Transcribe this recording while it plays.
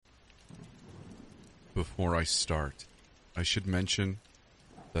Before I start, I should mention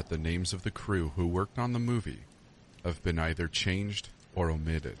that the names of the crew who worked on the movie have been either changed or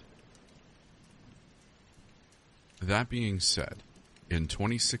omitted. That being said, in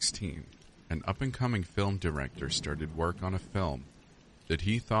 2016, an up-and-coming film director started work on a film that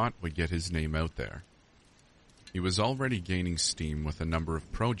he thought would get his name out there. He was already gaining steam with a number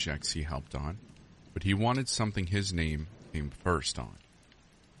of projects he helped on, but he wanted something his name came first on.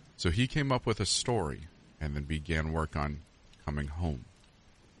 So he came up with a story and then began work on Coming Home.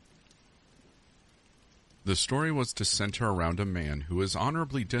 The story was to center around a man who was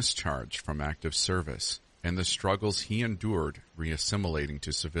honorably discharged from active service and the struggles he endured reassimilating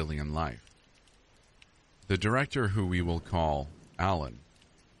to civilian life. The director, who we will call Alan,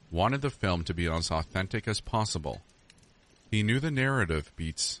 wanted the film to be as authentic as possible. He knew the narrative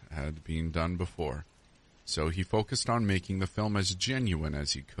beats had been done before, so he focused on making the film as genuine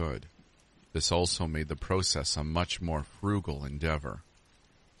as he could. This also made the process a much more frugal endeavor.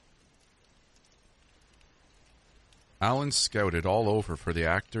 Alan scouted all over for the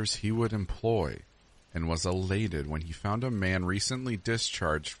actors he would employ and was elated when he found a man recently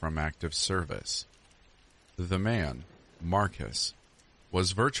discharged from active service. The man, Marcus,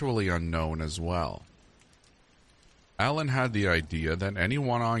 was virtually unknown as well. Alan had the idea that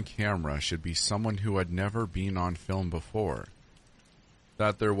anyone on camera should be someone who had never been on film before,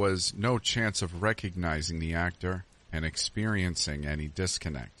 that there was no chance of recognizing the actor and experiencing any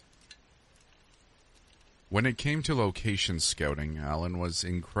disconnect. When it came to location scouting, Alan was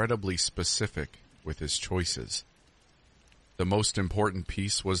incredibly specific with his choices. The most important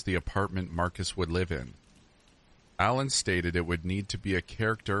piece was the apartment Marcus would live in. Alan stated it would need to be a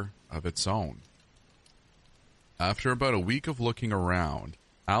character of its own. After about a week of looking around,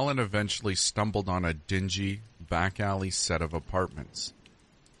 Alan eventually stumbled on a dingy, back-alley set of apartments.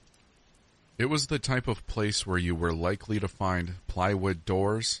 It was the type of place where you were likely to find plywood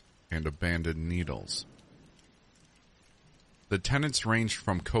doors and abandoned needles. The tenants ranged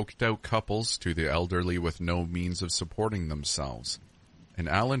from coked-out couples to the elderly with no means of supporting themselves, and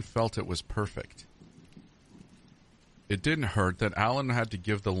Alan felt it was perfect. It didn't hurt that Alan had to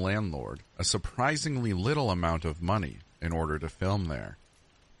give the landlord a surprisingly little amount of money in order to film there.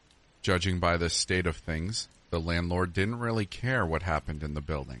 Judging by the state of things, the landlord didn't really care what happened in the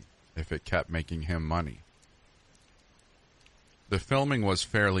building, if it kept making him money. The filming was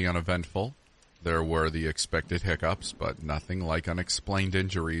fairly uneventful. There were the expected hiccups, but nothing like unexplained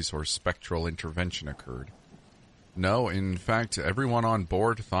injuries or spectral intervention occurred. No, in fact, everyone on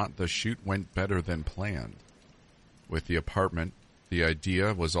board thought the shoot went better than planned. With the apartment, the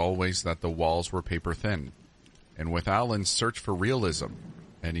idea was always that the walls were paper thin, and with Alan's search for realism,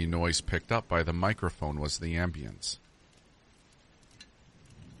 any noise picked up by the microphone was the ambience.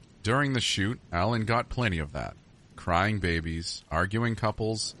 During the shoot, Alan got plenty of that. Crying babies, arguing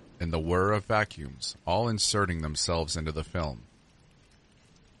couples, and the whir of vacuums, all inserting themselves into the film.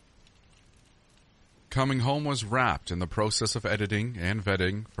 Coming Home was wrapped, and the process of editing and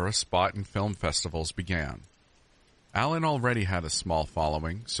vetting for a spot in film festivals began. Alan already had a small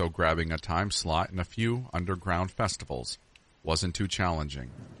following, so grabbing a time slot in a few underground festivals wasn't too challenging,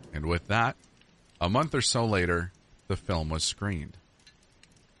 and with that, a month or so later, the film was screened.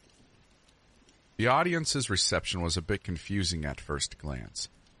 The audience's reception was a bit confusing at first glance.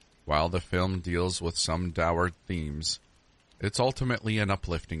 While the film deals with some dour themes, it's ultimately an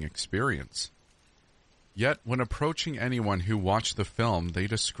uplifting experience. Yet, when approaching anyone who watched the film, they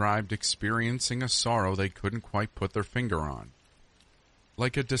described experiencing a sorrow they couldn't quite put their finger on.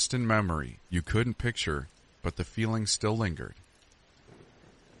 Like a distant memory you couldn't picture, but the feeling still lingered.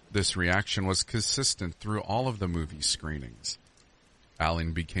 This reaction was consistent through all of the movie screenings.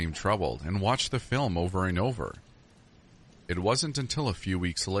 Alan became troubled and watched the film over and over. It wasn't until a few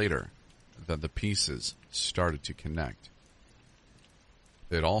weeks later that the pieces started to connect.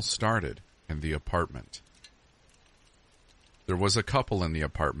 It all started in the apartment. There was a couple in the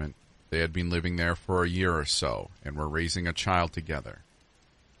apartment. They had been living there for a year or so and were raising a child together.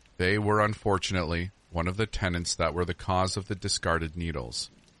 They were unfortunately one of the tenants that were the cause of the discarded needles.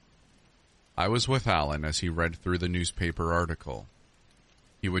 I was with Alan as he read through the newspaper article.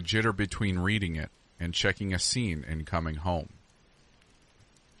 He would jitter between reading it and checking a scene in Coming Home.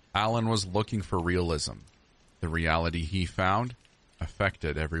 Alan was looking for realism. The reality he found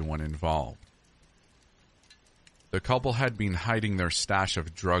affected everyone involved. The couple had been hiding their stash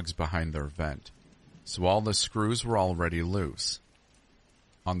of drugs behind their vent, so all the screws were already loose.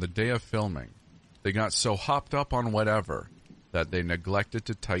 On the day of filming, they got so hopped up on whatever that they neglected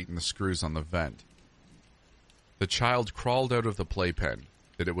to tighten the screws on the vent. The child crawled out of the playpen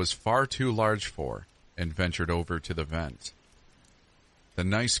that it was far too large for and ventured over to the vent. The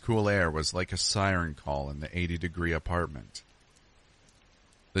nice cool air was like a siren call in the 80-degree apartment.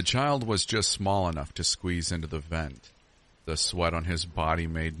 The child was just small enough to squeeze into the vent. The sweat on his body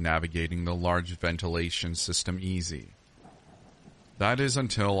made navigating the large ventilation system easy. That is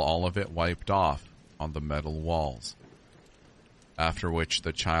until all of it wiped off on the metal walls. After which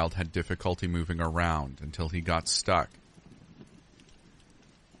the child had difficulty moving around until he got stuck.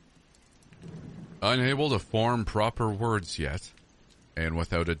 Unable to form proper words yet, and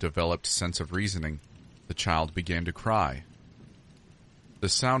without a developed sense of reasoning, the child began to cry. The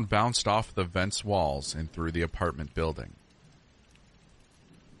sound bounced off the vent's walls and through the apartment building.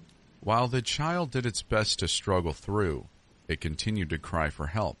 While the child did its best to struggle through, it continued to cry for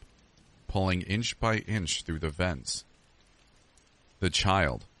help, pulling inch by inch through the vents. The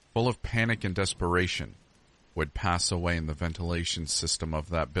child, full of panic and desperation, would pass away in the ventilation system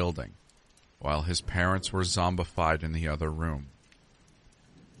of that building, while his parents were zombified in the other room.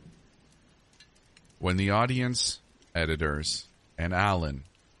 When the audience, editors, and Alan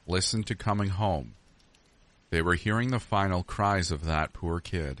listened to Coming Home, they were hearing the final cries of that poor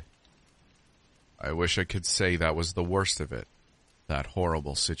kid. I wish I could say that was the worst of it, that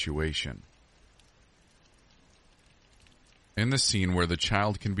horrible situation. In the scene where the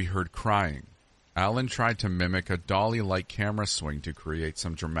child can be heard crying, Alan tried to mimic a dolly-like camera swing to create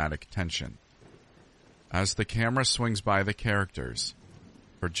some dramatic tension. As the camera swings by the characters,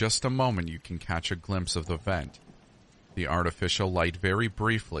 for just a moment you can catch a glimpse of the vent. The artificial light very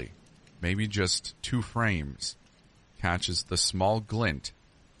briefly, maybe just 2 frames, catches the small glint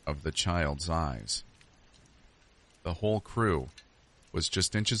of the child's eyes. The whole crew was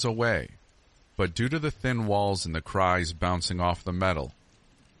just inches away, but due to the thin walls and the cries bouncing off the metal,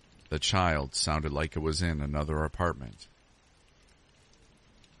 the child sounded like it was in another apartment.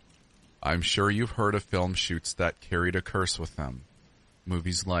 I'm sure you've heard of film shoots that carried a curse with them.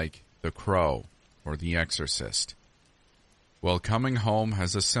 Movies like The Crow or The Exorcist. Well, Coming Home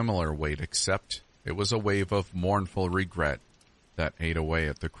has a similar weight, except it was a wave of mournful regret that ate away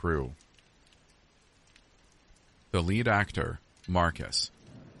at the crew. The lead actor, Marcus,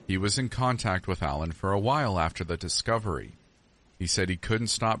 he was in contact with Alan for a while after the discovery. He said he couldn't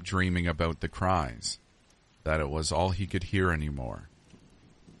stop dreaming about the cries, that it was all he could hear anymore.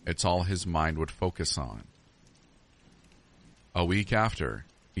 It's all his mind would focus on. A week after,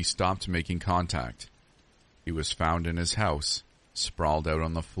 he stopped making contact. He was found in his house, sprawled out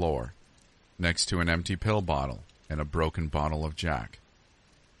on the floor, next to an empty pill bottle and a broken bottle of Jack.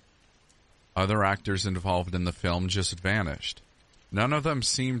 Other actors involved in the film just vanished. None of them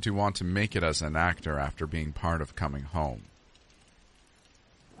seemed to want to make it as an actor after being part of Coming Home.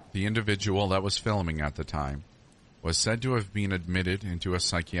 The individual that was filming at the time was said to have been admitted into a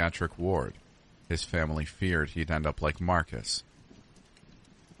psychiatric ward. His family feared he'd end up like Marcus.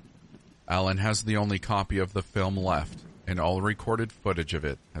 Alan has the only copy of the film left, and all recorded footage of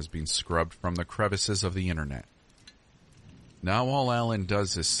it has been scrubbed from the crevices of the internet. Now all Alan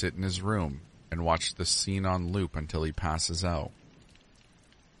does is sit in his room and watch the scene on loop until he passes out.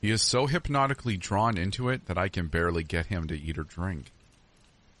 He is so hypnotically drawn into it that I can barely get him to eat or drink.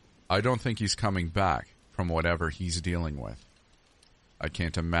 I don't think he's coming back from whatever he's dealing with. I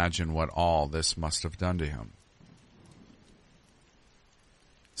can't imagine what all this must have done to him.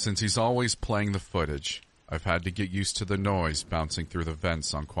 Since he's always playing the footage, I've had to get used to the noise bouncing through the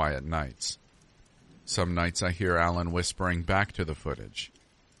vents on quiet nights. Some nights I hear Alan whispering back to the footage.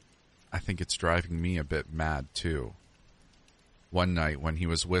 I think it's driving me a bit mad, too. One night when he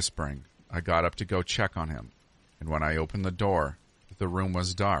was whispering, I got up to go check on him, and when I opened the door, the room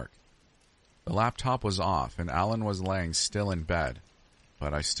was dark. The laptop was off, and Alan was laying still in bed,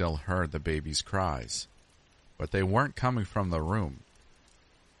 but I still heard the baby's cries. But they weren't coming from the room.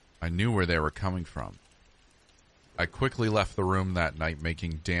 I knew where they were coming from. I quickly left the room that night,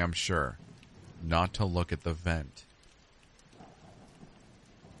 making damn sure not to look at the vent.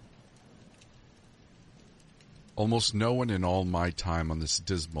 Almost no one in all my time on this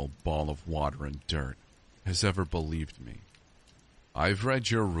dismal ball of water and dirt has ever believed me. I've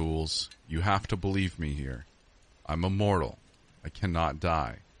read your rules. You have to believe me here. I'm immortal. I cannot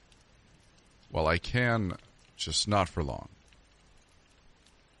die. Well, I can, just not for long.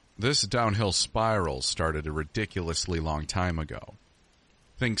 This downhill spiral started a ridiculously long time ago.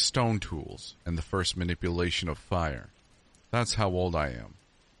 Think stone tools and the first manipulation of fire. That's how old I am,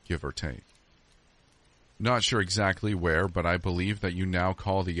 give or take. Not sure exactly where, but I believe that you now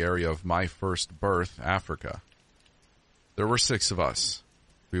call the area of my first birth Africa. There were 6 of us.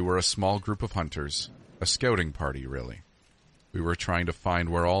 We were a small group of hunters, a scouting party, really. We were trying to find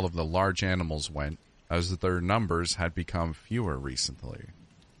where all of the large animals went, as their numbers had become fewer recently.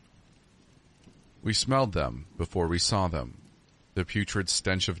 We smelled them before we saw them. The putrid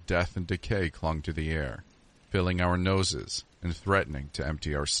stench of death and decay clung to the air, filling our noses and threatening to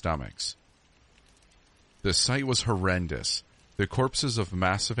empty our stomachs. The sight was horrendous. The corpses of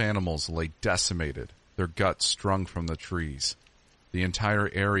massive animals lay decimated, their guts strung from the trees. The entire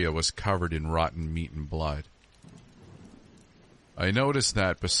area was covered in rotten meat and blood. I noticed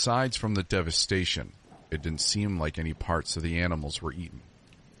that, besides from the devastation, it didn't seem like any parts of the animals were eaten.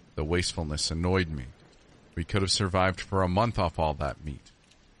 The wastefulness annoyed me. We could have survived for a month off all that meat.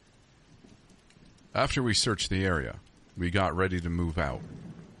 After we searched the area, we got ready to move out.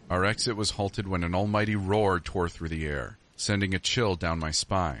 Our exit was halted when an almighty roar tore through the air, sending a chill down my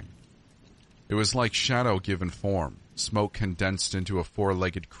spine. It was like shadow given form, smoke condensed into a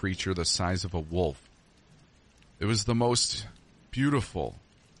four-legged creature the size of a wolf. It was the most beautiful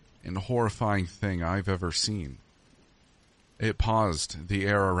and horrifying thing I've ever seen. It paused, the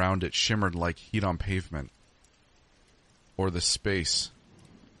air around it shimmered like heat on pavement, or the space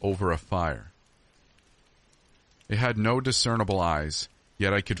over a fire. It had no discernible eyes,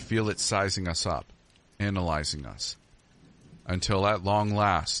 yet I could feel it sizing us up, analyzing us, until at long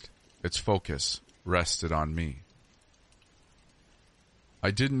last, its focus rested on me.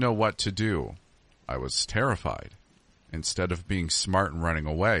 I didn't know what to do. I was terrified. Instead of being smart and running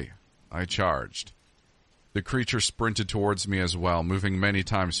away, I charged. The creature sprinted towards me as well, moving many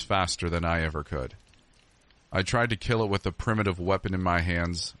times faster than I ever could. I tried to kill it with the primitive weapon in my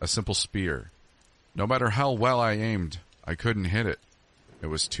hands, a simple spear. No matter how well I aimed, I couldn't hit it. It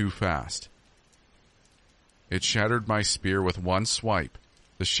was too fast. It shattered my spear with one swipe,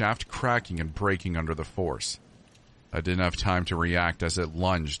 the shaft cracking and breaking under the force. I didn't have time to react as it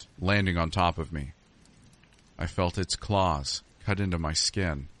lunged, landing on top of me. I felt its claws cut into my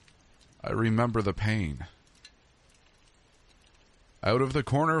skin. I remember the pain. Out of the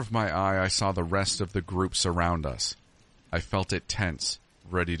corner of my eye, I saw the rest of the group surround us. I felt it tense,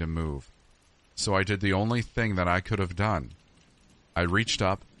 ready to move. So I did the only thing that I could have done. I reached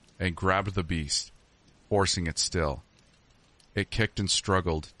up and grabbed the beast, forcing it still. It kicked and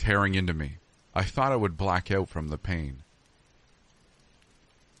struggled, tearing into me. I thought I would black out from the pain.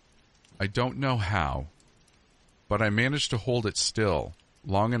 I don't know how, but I managed to hold it still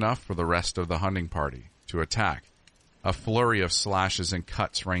long enough for the rest of the hunting party to attack. A flurry of slashes and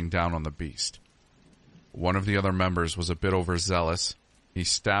cuts rained down on the beast. One of the other members was a bit overzealous. He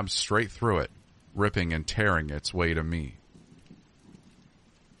stabbed straight through it, ripping and tearing its way to me.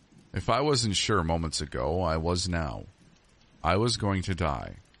 If I wasn't sure moments ago, I was now. I was going to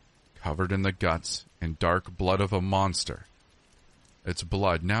die, covered in the guts and dark blood of a monster. Its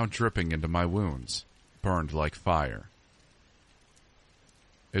blood now dripping into my wounds, burned like fire.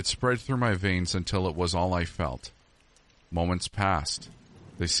 It spread through my veins until it was all I felt. Moments passed.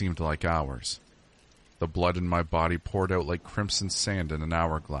 They seemed like hours. The blood in my body poured out like crimson sand in an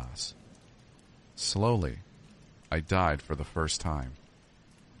hourglass. Slowly, I died for the first time.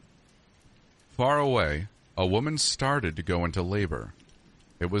 Far away, a woman started to go into labor.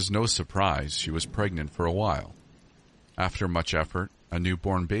 It was no surprise she was pregnant for a while. After much effort, a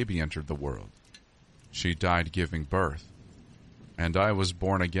newborn baby entered the world. She died giving birth, and I was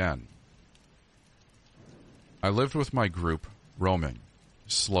born again. I lived with my group, roaming.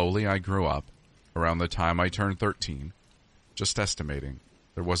 Slowly I grew up. Around the time I turned 13, just estimating,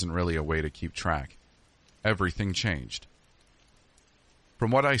 there wasn't really a way to keep track. Everything changed.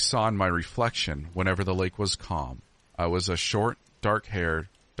 From what I saw in my reflection whenever the lake was calm, I was a short, dark-haired,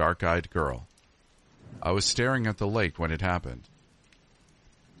 dark-eyed girl. I was staring at the lake when it happened.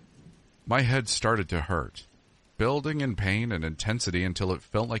 My head started to hurt, building in pain and intensity until it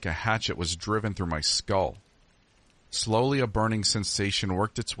felt like a hatchet was driven through my skull. Slowly a burning sensation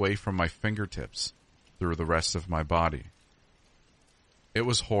worked its way from my fingertips through the rest of my body. It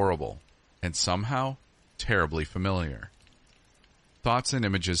was horrible, and somehow terribly familiar. Thoughts and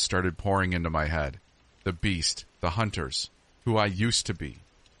images started pouring into my head. The beast, the hunters, who I used to be.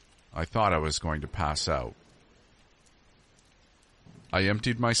 I thought I was going to pass out. I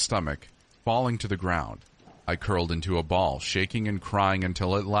emptied my stomach, falling to the ground. I curled into a ball, shaking and crying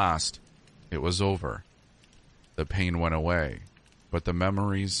until at last it was over. The pain went away, but the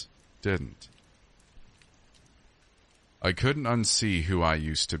memories didn't. I couldn't unsee who I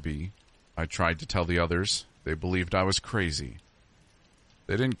used to be. I tried to tell the others. They believed I was crazy.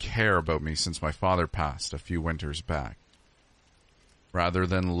 They didn't care about me since my father passed a few winters back. Rather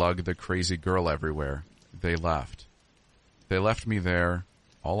than lug the crazy girl everywhere, they left. They left me there,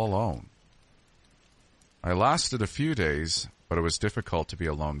 all alone. I lasted a few days, but it was difficult to be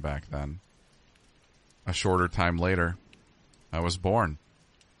alone back then. A shorter time later, I was born.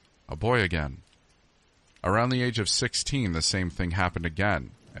 A boy again. Around the age of 16, the same thing happened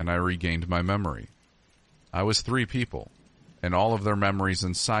again, and I regained my memory. I was 3 people, and all of their memories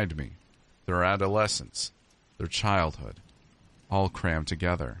inside me, their adolescence, their childhood, all crammed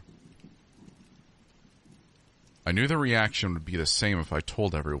together. I knew the reaction would be the same if I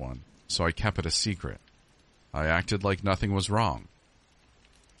told everyone, so I kept it a secret. I acted like nothing was wrong.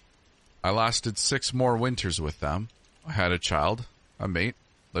 I lasted 6 more winters with them. I had a child, a mate,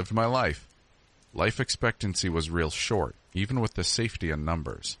 lived my life. Life expectancy was real short, even with the safety in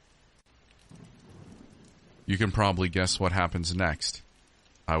numbers. You can probably guess what happens next.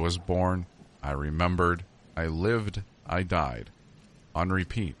 I was born, I remembered, I lived, I died. On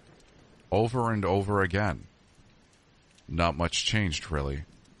repeat. Over and over again. Not much changed, really.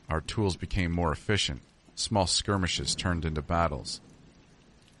 Our tools became more efficient. Small skirmishes turned into battles.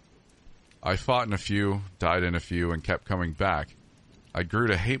 I fought in a few, died in a few, and kept coming back. I grew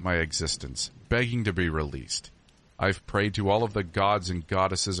to hate my existence, begging to be released. I've prayed to all of the gods and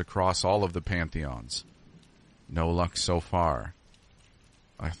goddesses across all of the pantheons. No luck so far.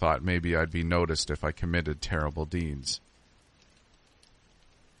 I thought maybe I'd be noticed if I committed terrible deeds.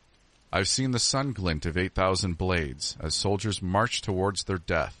 I've seen the sun glint of 8,000 blades as soldiers march towards their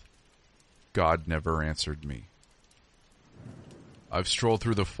death. God never answered me. I've strolled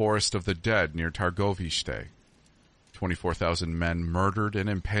through the forest of the dead near Targoviste. 24,000 men murdered and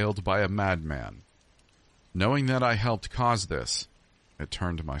impaled by a madman. Knowing that I helped cause this, it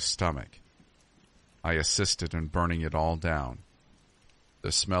turned my stomach. I assisted in burning it all down.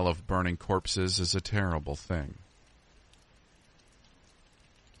 The smell of burning corpses is a terrible thing.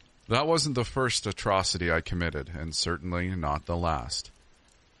 That wasn't the first atrocity I committed, and certainly not the last.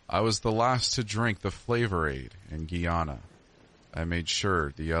 I was the last to drink the flavor aid in Guyana. I made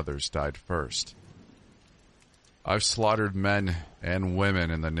sure the others died first. I've slaughtered men and women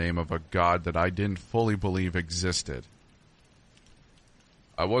in the name of a god that I didn't fully believe existed.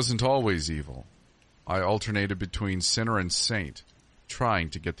 I wasn't always evil. I alternated between sinner and saint, trying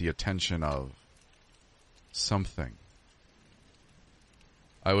to get the attention of something.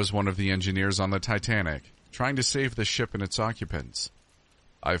 I was one of the engineers on the Titanic, trying to save the ship and its occupants.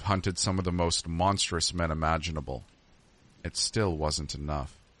 I've hunted some of the most monstrous men imaginable. It still wasn't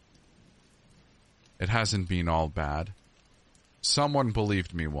enough. It hasn't been all bad. Someone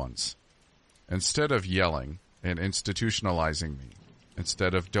believed me once. Instead of yelling and institutionalizing me,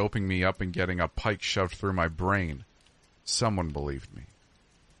 instead of doping me up and getting a pike shoved through my brain, someone believed me.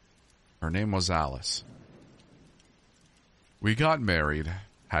 Her name was Alice. We got married,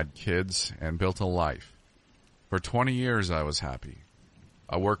 had kids, and built a life. For 20 years I was happy.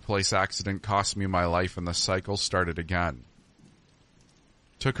 A workplace accident cost me my life and the cycle started again.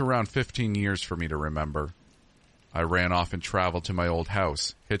 Took around 15 years for me to remember. I ran off and traveled to my old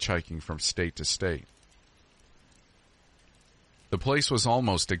house, hitchhiking from state to state. The place was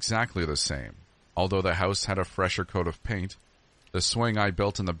almost exactly the same, although the house had a fresher coat of paint. The swing I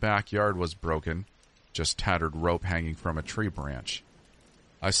built in the backyard was broken, just tattered rope hanging from a tree branch.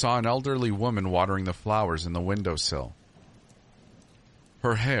 I saw an elderly woman watering the flowers in the windowsill.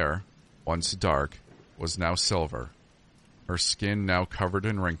 Her hair, once dark, was now silver. Her skin now covered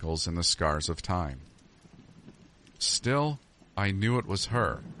in wrinkles and the scars of time. Still, I knew it was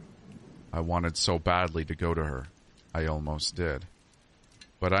her. I wanted so badly to go to her. I almost did.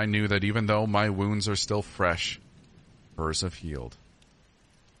 But I knew that even though my wounds are still fresh, hers have healed.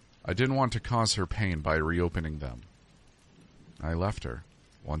 I didn't want to cause her pain by reopening them. I left her,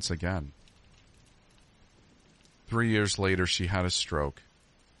 once again. 3 years later, she had a stroke.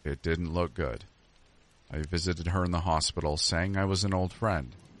 It didn't look good. I visited her in the hospital, saying I was an old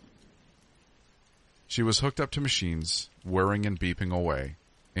friend. She was hooked up to machines, whirring and beeping away,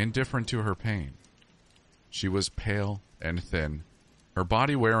 indifferent to her pain. She was pale and thin, her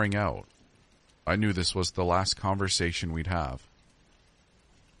body wearing out. I knew this was the last conversation we'd have.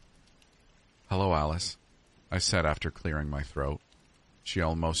 "Hello, Alice," I said after clearing my throat. She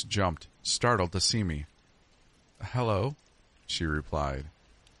almost jumped, startled to see me. "Hello," she replied,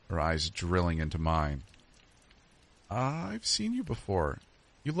 her eyes drilling into mine. "I've seen you before.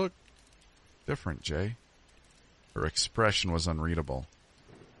 You look different, Jay." Her expression was unreadable.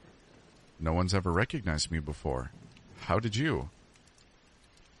 "No one's ever recognized me before. How did you?"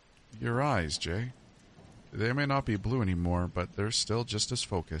 "Your eyes, Jay. They may not be blue anymore, but they're still just as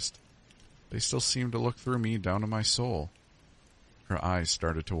focused. They still seem to look through me down to my soul." Her eyes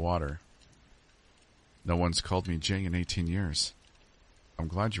started to water. "No one's called me Jay in 18 years. I'm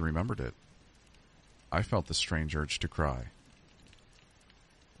glad you remembered it." I felt the strange urge to cry.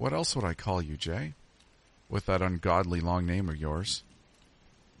 "What else would I call you, Jay?" with that ungodly long name of yours.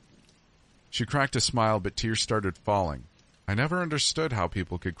 She cracked a smile, but tears started falling. I never understood how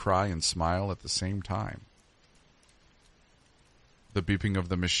people could cry and smile at the same time. The beeping of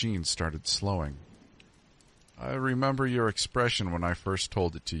the machine started slowing. I remember your expression when I first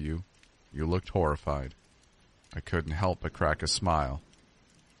told it to you. You looked horrified. I couldn't help but crack a smile.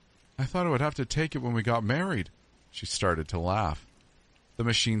 I thought I would have to take it when we got married. She started to laugh. The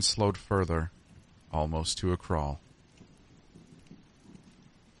machine slowed further, almost to a crawl.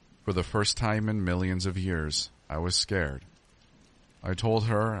 For the first time in millions of years, I was scared. I told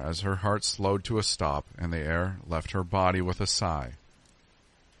her as her heart slowed to a stop and the air left her body with a sigh.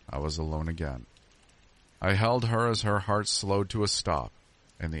 I was alone again. I held her as her heart slowed to a stop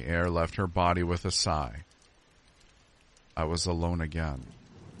and the air left her body with a sigh. I was alone again.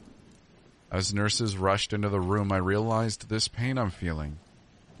 As nurses rushed into the room, I realized this pain I'm feeling,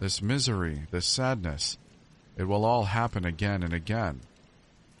 this misery, this sadness, it will all happen again and again.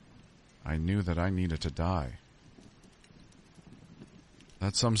 I knew that I needed to die.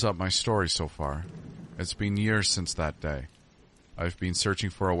 That sums up my story so far. It's been years since that day. I've been searching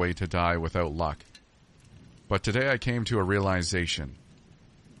for a way to die without luck. But today I came to a realization.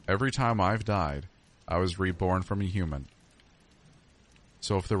 Every time I've died, I was reborn from a human.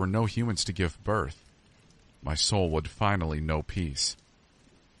 So if there were no humans to give birth, my soul would finally know peace.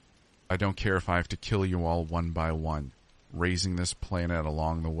 I don't care if I have to kill you all one by one, raising this planet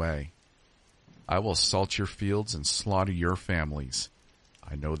along the way. I will salt your fields and slaughter your families.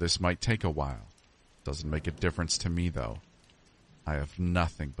 I know this might take a while. Doesn't make a difference to me, though. I have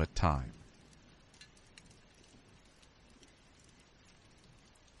nothing but time.